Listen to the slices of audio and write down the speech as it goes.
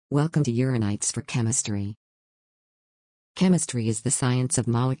Welcome to Uranites for Chemistry. Chemistry is the science of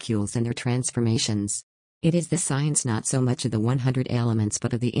molecules and their transformations. It is the science not so much of the 100 elements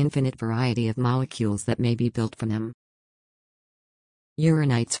but of the infinite variety of molecules that may be built from them.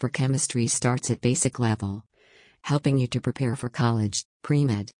 Uranites for Chemistry starts at basic level, helping you to prepare for college,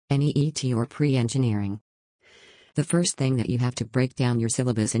 pre-med, NEET or pre-engineering. The first thing that you have to break down your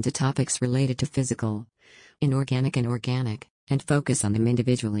syllabus into topics related to physical, inorganic and organic, and focus on them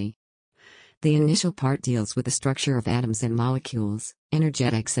individually. The initial part deals with the structure of atoms and molecules,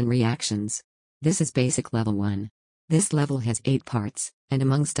 energetics and reactions. This is basic level 1. This level has 8 parts, and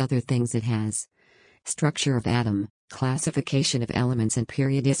amongst other things it has structure of atom, classification of elements and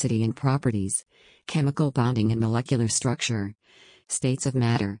periodicity and properties, chemical bonding and molecular structure, states of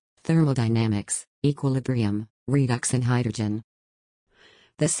matter, thermodynamics, equilibrium, redox and hydrogen.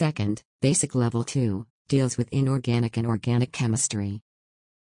 The second, basic level 2, deals with inorganic and organic chemistry.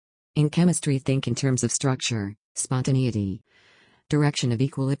 In chemistry, think in terms of structure, spontaneity, direction of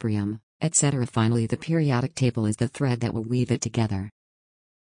equilibrium, etc. Finally, the periodic table is the thread that will weave it together.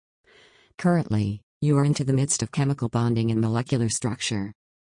 Currently, you are into the midst of chemical bonding and molecular structure.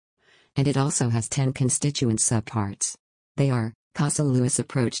 And it also has 10 constituent subparts. They are Kossel-Lewis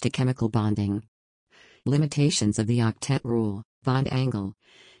approach to chemical bonding, limitations of the octet rule, bond angle,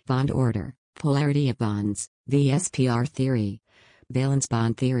 bond order, polarity of bonds, VSPR theory, valence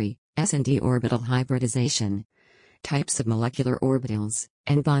bond theory, S&D orbital hybridization, types of molecular orbitals,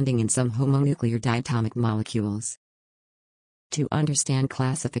 and bonding in some homonuclear diatomic molecules. To understand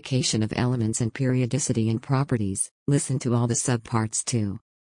classification of elements and periodicity and properties, listen to all the subparts too.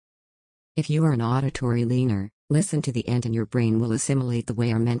 If you are an auditory learner, listen to the end and your brain will assimilate the way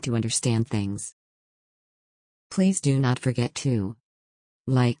you are meant to understand things. Please do not forget to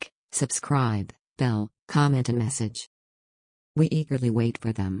like, subscribe, bell, comment and message. We eagerly wait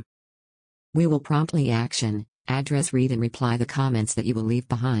for them. We will promptly action, address, read and reply the comments that you will leave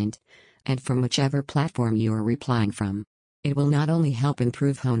behind, and from whichever platform you are replying from. It will not only help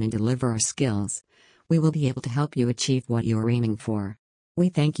improve, hone and deliver our skills, we will be able to help you achieve what you are aiming for. We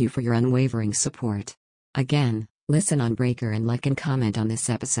thank you for your unwavering support. Again, listen on Breaker and like and comment on this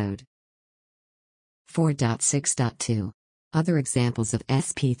episode. 4.6.2. Other examples of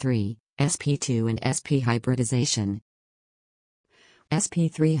sp3, sp2 and sp hybridization.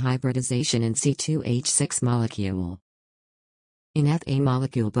 sp3 hybridization in C2H6 molecule. In ethane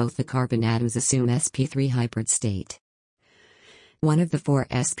molecule, both the carbon atoms assume sp3 hybrid state. One of the 4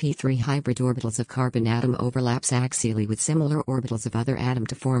 sp3 hybrid orbitals of carbon atom overlaps axially with similar orbitals of other atom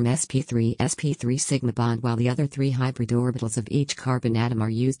to form sp3 sigma bond, while the other 3 hybrid orbitals of each carbon atom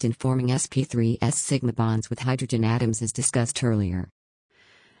are used in forming sp3 s sigma bonds with hydrogen atoms as discussed earlier.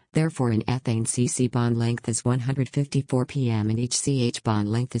 Therefore, in ethane, CC bond length is 154 pm and each CH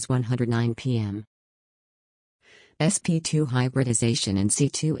bond length is 109 pm. sp2 hybridization in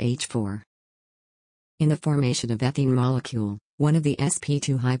C2H4. In the formation of ethene molecule, one of the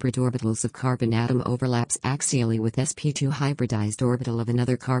sp2 hybrid orbitals of carbon atom overlaps axially with sp2 hybridized orbital of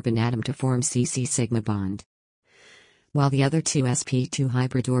another carbon atom to form CC sigma bond, while the other 2 sp2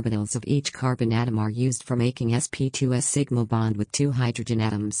 hybrid orbitals of each carbon atom are used for making sp2s sigma bond with 2 hydrogen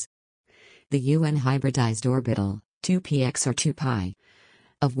atoms. The UN hybridized orbital, 2px or 2pi,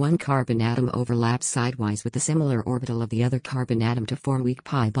 of one carbon atom overlaps sidewise with the similar orbital of the other carbon atom to form weak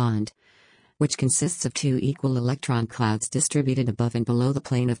pi bond, which consists of 2 equal electron clouds distributed above and below the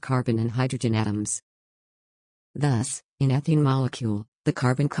plane of carbon and hydrogen atoms. Thus, in ethene molecule, the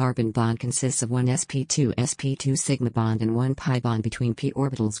carbon-carbon bond consists of one sp2 sigma bond and one pi bond between p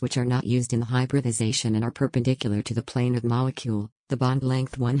orbitals, which are not used in the hybridization and are perpendicular to the plane of molecule, the bond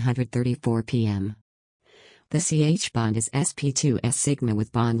length 134 pm. The CH bond is sp2s sigma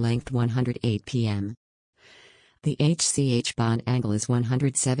with bond length 108 pm. The HCH bond angle is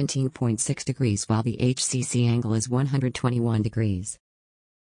 117.6 degrees while the HCC angle is 121 degrees.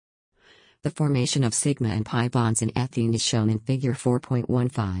 The formation of sigma and pi bonds in ethene is shown in figure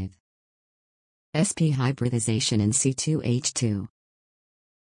 4.15. sp hybridization in C2H2.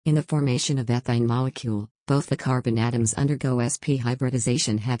 In the formation of ethane molecule, both the carbon atoms undergo sp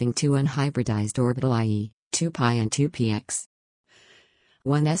hybridization having 2 unhybridized orbital, i.e., 2pi and 2px.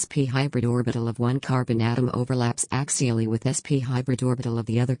 One sp hybrid orbital of one carbon atom overlaps axially with sp hybrid orbital of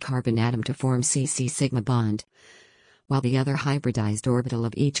the other carbon atom to form CC sigma bond, while the other hybridized orbital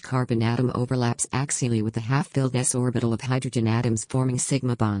of each carbon atom overlaps axially with the half-filled s orbital of hydrogen atoms forming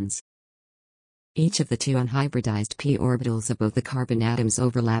sigma bonds. Each of the 2 unhybridized p orbitals of both the carbon atoms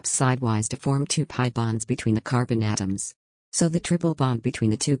overlaps sidewise to form 2 pi bonds between the carbon atoms. So the triple bond between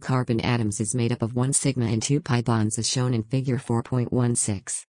the 2 carbon atoms is made up of 1 sigma and 2 pi bonds as shown in figure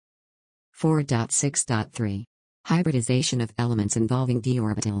 4.16. 4.6.3 Hybridization of elements involving d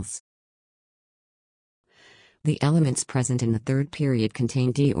orbitals. The elements present in the third period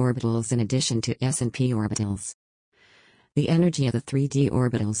contain d orbitals in addition to s and p orbitals. The energy of the 3d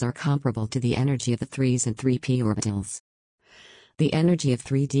orbitals are comparable to the energy of the 3s and 3p orbitals. The energy of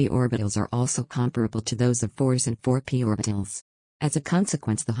 3d orbitals are also comparable to those of 4s and 4p orbitals. As a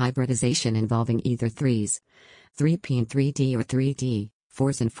consequence, the hybridization involving either 3s, 3p and 3d or 3d,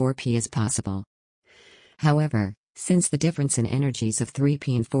 4s and 4p is possible. However, since the difference in energies of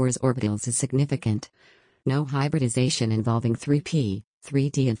 3p and 4s orbitals is significant, no hybridization involving 3p,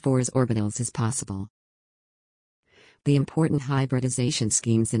 3d and 4s orbitals is possible. The important hybridization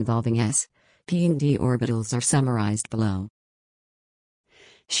schemes involving s, p and d orbitals are summarized below.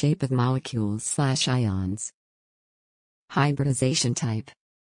 Shape of molecules/ions. Hybridization type.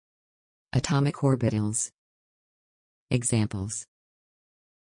 Atomic orbitals. Examples.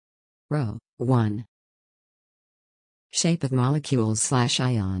 Row 1. Shape of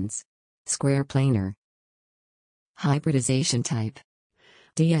molecules/ions. Square planar. Hybridization type.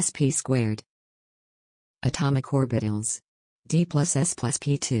 dsp squared. Atomic orbitals. d plus s plus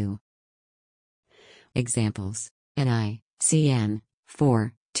p2. Examples. Ni, Cn,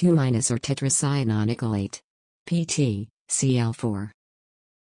 4, 2 minus or tetracyanonyl-8. Pt, Cl4.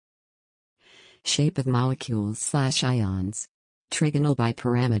 Shape of molecules/ions. Trigonal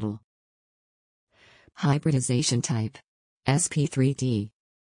bipyramidal. Hybridization type. sp3d.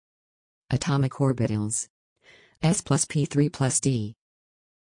 Atomic orbitals. s plus p3 plus d.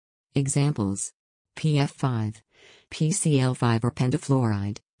 Examples. pf5, pcl5 or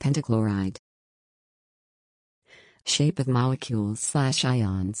pentafluoride, pentachloride. Shape of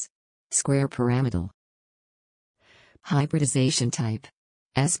molecules/ions. Square pyramidal. Hybridization type.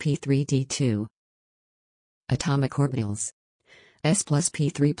 sp3d2. Atomic orbitals. s plus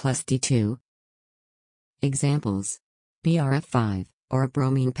p3 plus d2. Examples. brF5, or a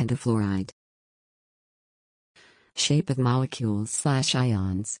bromine pentafluoride. Shape of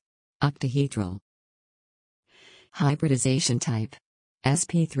molecules/ions. Octahedral. Hybridization type.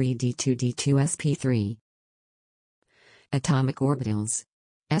 sp3d2d2sp3. Atomic orbitals.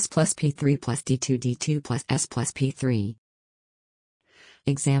 s plus p3 plus d2 plus s plus p3.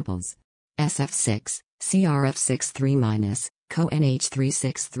 Examples. sf6, crf6 3-, co-nh3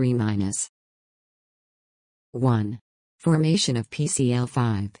 3-. 1. Formation of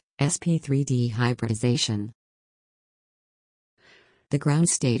PCl5, sp3d hybridization. The ground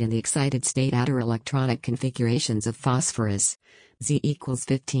state and the excited state outer electronic configurations of phosphorus, Z equals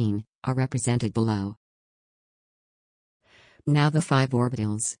 15, are represented below. Now the 5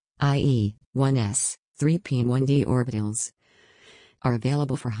 orbitals, i.e., 1s, 3p and 1d orbitals, are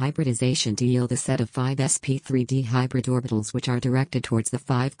available for hybridization to yield a set of 5 sp3d hybrid orbitals which are directed towards the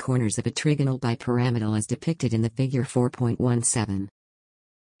 5 corners of a trigonal bipyramidal as depicted in the figure 4.17.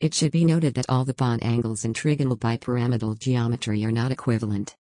 It should be noted that all the bond angles in trigonal bipyramidal geometry are not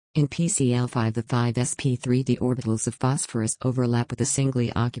equivalent. In PCl5 the 5 sp3d orbitals of phosphorus overlap with the singly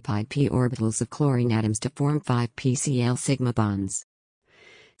occupied p orbitals of chlorine atoms to form 5 PCl sigma bonds.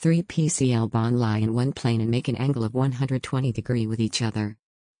 3 PCl bonds lie in one plane and make an angle of 120 degrees with each other.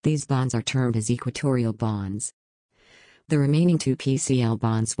 These bonds are termed as equatorial bonds. The remaining 2 PCl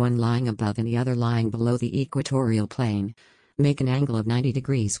bonds, one lying above and the other lying below the equatorial plane, make an angle of 90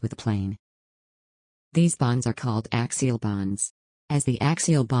 degrees with the plane. These bonds are called axial bonds. As the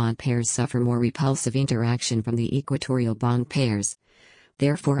axial bond pairs suffer more repulsive interaction from the equatorial bond pairs,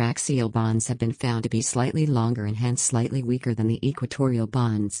 therefore axial bonds have been found to be slightly longer and hence slightly weaker than the equatorial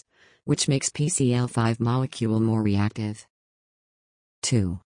bonds, which makes PCl5 molecule more reactive.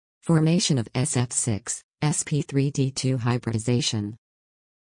 2. Formation of SF6, sp3d2 hybridization.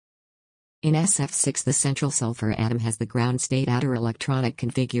 In SF6 the central sulfur atom has the ground state outer electronic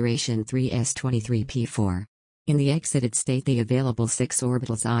configuration 3s23p4. In the excited state the available 6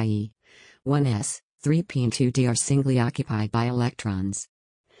 orbitals i.e., 1s, 3p and 2d are singly occupied by electrons.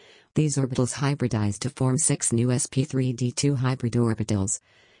 These orbitals hybridize to form 6 new sp3d2 hybrid orbitals,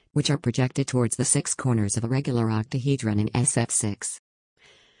 which are projected towards the 6 corners of a regular octahedron in SF6.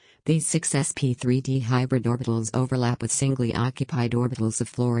 These 6 sp3d hybrid orbitals overlap with singly occupied orbitals of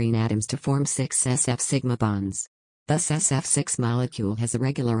fluorine atoms to form 6 sf sigma bonds. Thus SF6 molecule has a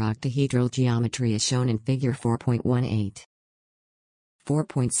regular octahedral geometry as shown in figure 4.18.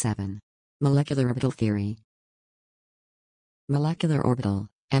 4.7. Molecular orbital theory. Molecular orbital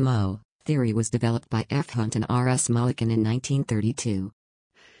 (MO) theory was developed by F. Hunt and R. S. Mulliken in 1932.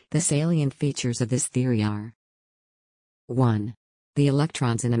 The salient features of this theory are: 1. The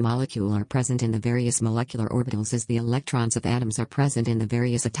electrons in a molecule are present in the various molecular orbitals as the electrons of atoms are present in the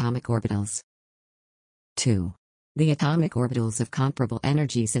various atomic orbitals. 2. The atomic orbitals of comparable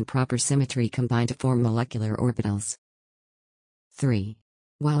energies and proper symmetry combine to form molecular orbitals. 3.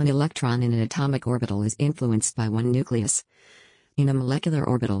 While an electron in an atomic orbital is influenced by one nucleus, in a molecular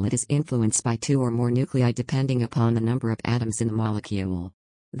orbital it is influenced by two or more nuclei depending upon the number of atoms in the molecule.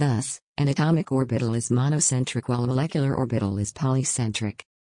 Thus, an atomic orbital is monocentric while a molecular orbital is polycentric.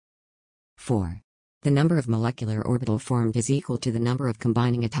 4. The number of molecular orbital formed is equal to the number of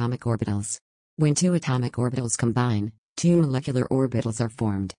combining atomic orbitals. When two atomic orbitals combine, two molecular orbitals are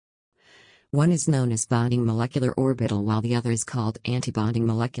formed. One is known as bonding molecular orbital while the other is called antibonding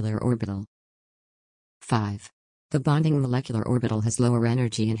molecular orbital. 5. The bonding molecular orbital has lower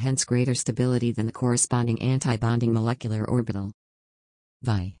energy and hence greater stability than the corresponding antibonding molecular orbital.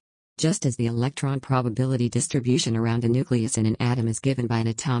 Vi. Just as the electron probability distribution around a nucleus in an atom is given by an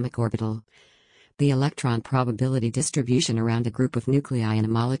atomic orbital, the electron probability distribution around a group of nuclei in a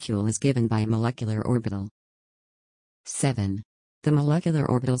molecule is given by a molecular orbital. 7. The molecular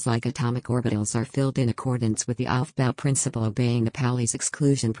orbitals, like atomic orbitals, are filled in accordance with the Aufbau principle, obeying the Pauli's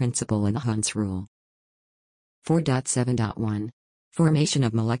exclusion principle and the Hund's rule. 4.7.1 Formation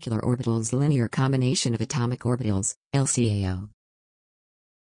of molecular orbitals. Linear combination of atomic orbitals, LCAO.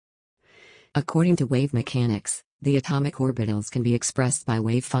 According to wave mechanics, the atomic orbitals can be expressed by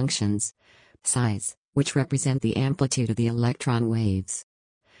wave functions, psi's, which represent the amplitude of the electron waves.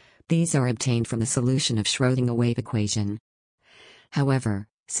 These are obtained from the solution of Schrödinger wave equation. However,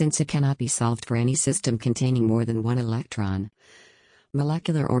 since it cannot be solved for any system containing more than one electron,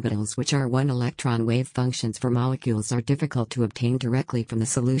 molecular orbitals, which are one-electron wave functions for molecules, are difficult to obtain directly from the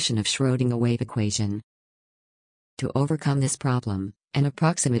solution of Schrödinger wave equation. To overcome this problem, an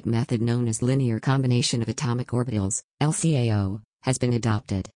approximate method known as linear combination of atomic orbitals, LCAO, has been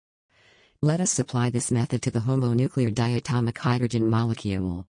adopted. Let us apply this method to the homonuclear diatomic hydrogen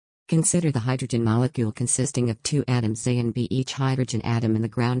molecule. Consider the hydrogen molecule consisting of two atoms A and B. Each hydrogen atom in the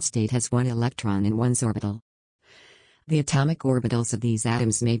ground state has one electron in one's orbital. The atomic orbitals of these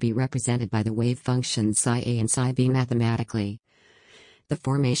atoms may be represented by the wave functions psi A and psi B mathematically. The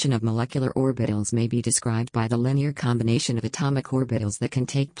formation of molecular orbitals may be described by the linear combination of atomic orbitals that can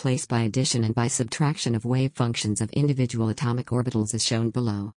take place by addition and by subtraction of wave functions of individual atomic orbitals as shown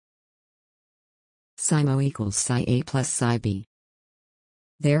below. Psi mo equals psi A plus psi B.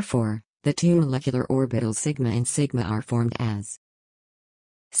 Therefore, the two molecular orbitals sigma and sigma are formed as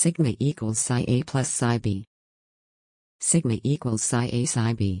sigma equals psi A plus psi B. Sigma equals psi A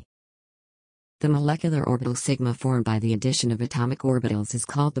psi B. The molecular orbital sigma formed by the addition of atomic orbitals is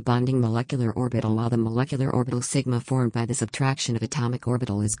called the bonding molecular orbital, while the molecular orbital sigma formed by the subtraction of atomic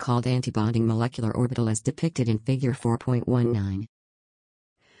orbital is called antibonding molecular orbital, as depicted in figure 4.19.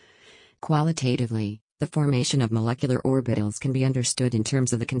 Qualitatively, the formation of molecular orbitals can be understood in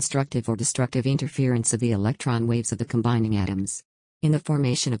terms of the constructive or destructive interference of the electron waves of the combining atoms. In the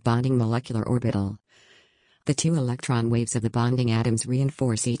formation of bonding molecular orbital, the two electron waves of the bonding atoms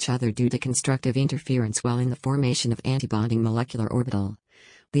reinforce each other due to constructive interference, while in the formation of antibonding molecular orbital,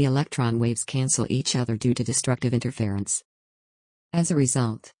 the electron waves cancel each other due to destructive interference. As a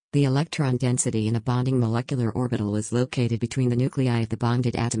result, the electron density in a bonding molecular orbital is located between the nuclei of the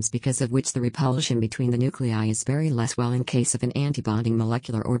bonded atoms, because of which the repulsion between the nuclei is very less, while in case of an antibonding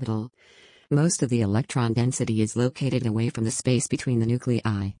molecular orbital, most of the electron density is located away from the space between the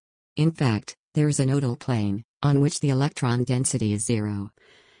nuclei. In fact, there is a nodal plane, on which the electron density is zero,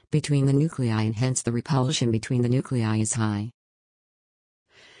 between the nuclei, and hence the repulsion between the nuclei is high.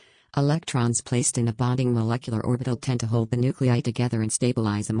 Electrons placed in a bonding molecular orbital tend to hold the nuclei together and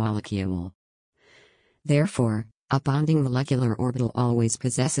stabilize a molecule. Therefore, a bonding molecular orbital always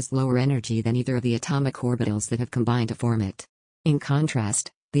possesses lower energy than either of the atomic orbitals that have combined to form it. In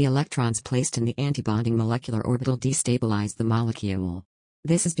contrast, the electrons placed in the antibonding molecular orbital destabilize the molecule.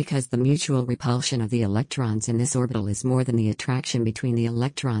 This is because the mutual repulsion of the electrons in this orbital is more than the attraction between the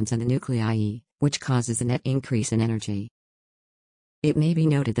electrons and the nuclei, which causes a net increase in energy. It may be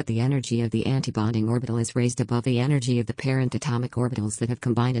noted that the energy of the antibonding orbital is raised above the energy of the parent atomic orbitals that have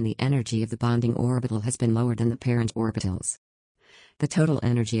combined, and the energy of the bonding orbital has been lower than the parent orbitals. The total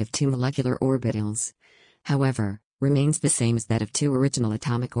energy of two molecular orbitals, however, remains the same as that of two original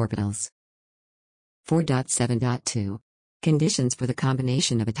atomic orbitals. 4.7.2 Conditions for the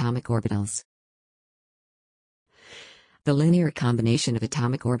combination of atomic orbitals. The linear combination of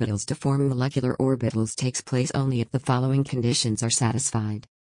atomic orbitals to form molecular orbitals takes place only if the following conditions are satisfied.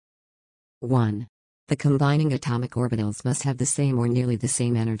 1. The combining atomic orbitals must have the same or nearly the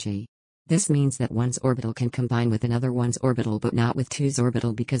same energy. This means that one's orbital can combine with another one's orbital but not with two's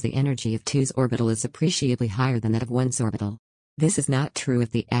orbital because the energy of two's orbital is appreciably higher than that of one's orbital. This is not true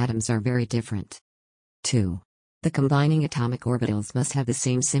if the atoms are very different. 2. The combining atomic orbitals must have the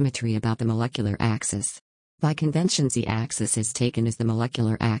same symmetry about the molecular axis. By convention, the axis is taken as the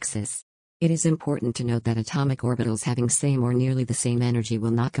molecular axis. It is important to note that atomic orbitals having same or nearly the same energy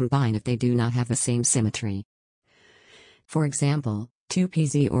will not combine if they do not have the same symmetry. For example,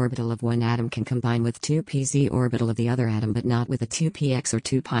 2pz orbital of one atom can combine with 2pz orbital of the other atom but not with the 2px or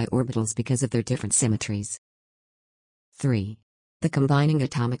 2pi orbitals because of their different symmetries. 3. The combining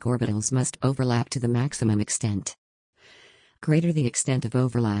atomic orbitals must overlap to the maximum extent. Greater the extent of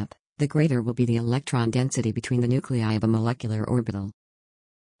overlap, the greater will be the electron density between the nuclei of a molecular orbital.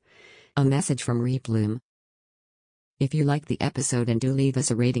 A message from Replume. If you like the episode and do leave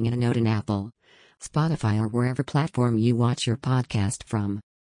us a rating and a note in Apple, Spotify or wherever platform you watch your podcast from.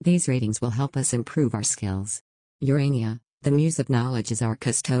 These ratings will help us improve our skills. Urania, the muse of knowledge, is our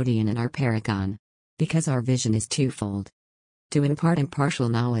custodian and our paragon. Because our vision is twofold. To impart impartial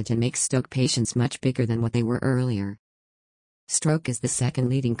knowledge and make stroke patients much bigger than what they were earlier. Stroke is the second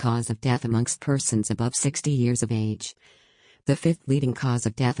leading cause of death amongst persons above 60 years of age. The fifth leading cause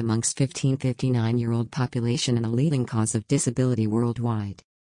of death amongst 15-59-year-old population and a leading cause of disability worldwide.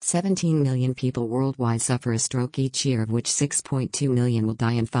 17 million people worldwide suffer a stroke each year, of which 6.2 million will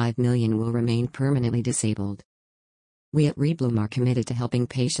die and 5 million will remain permanently disabled. We at Replume are committed to helping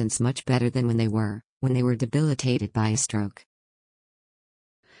patients much better than when they were debilitated by a stroke.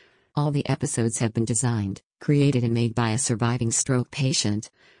 All the episodes have been designed, created and made by a surviving stroke patient,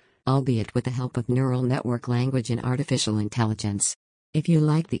 albeit with the help of neural network language and artificial intelligence. If you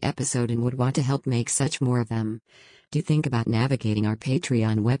like the episode and would want to help make such more of them, do think about navigating our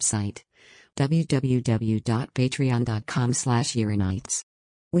Patreon website, www.patreon.com/Uranites.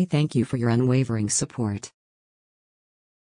 We thank you for your unwavering support.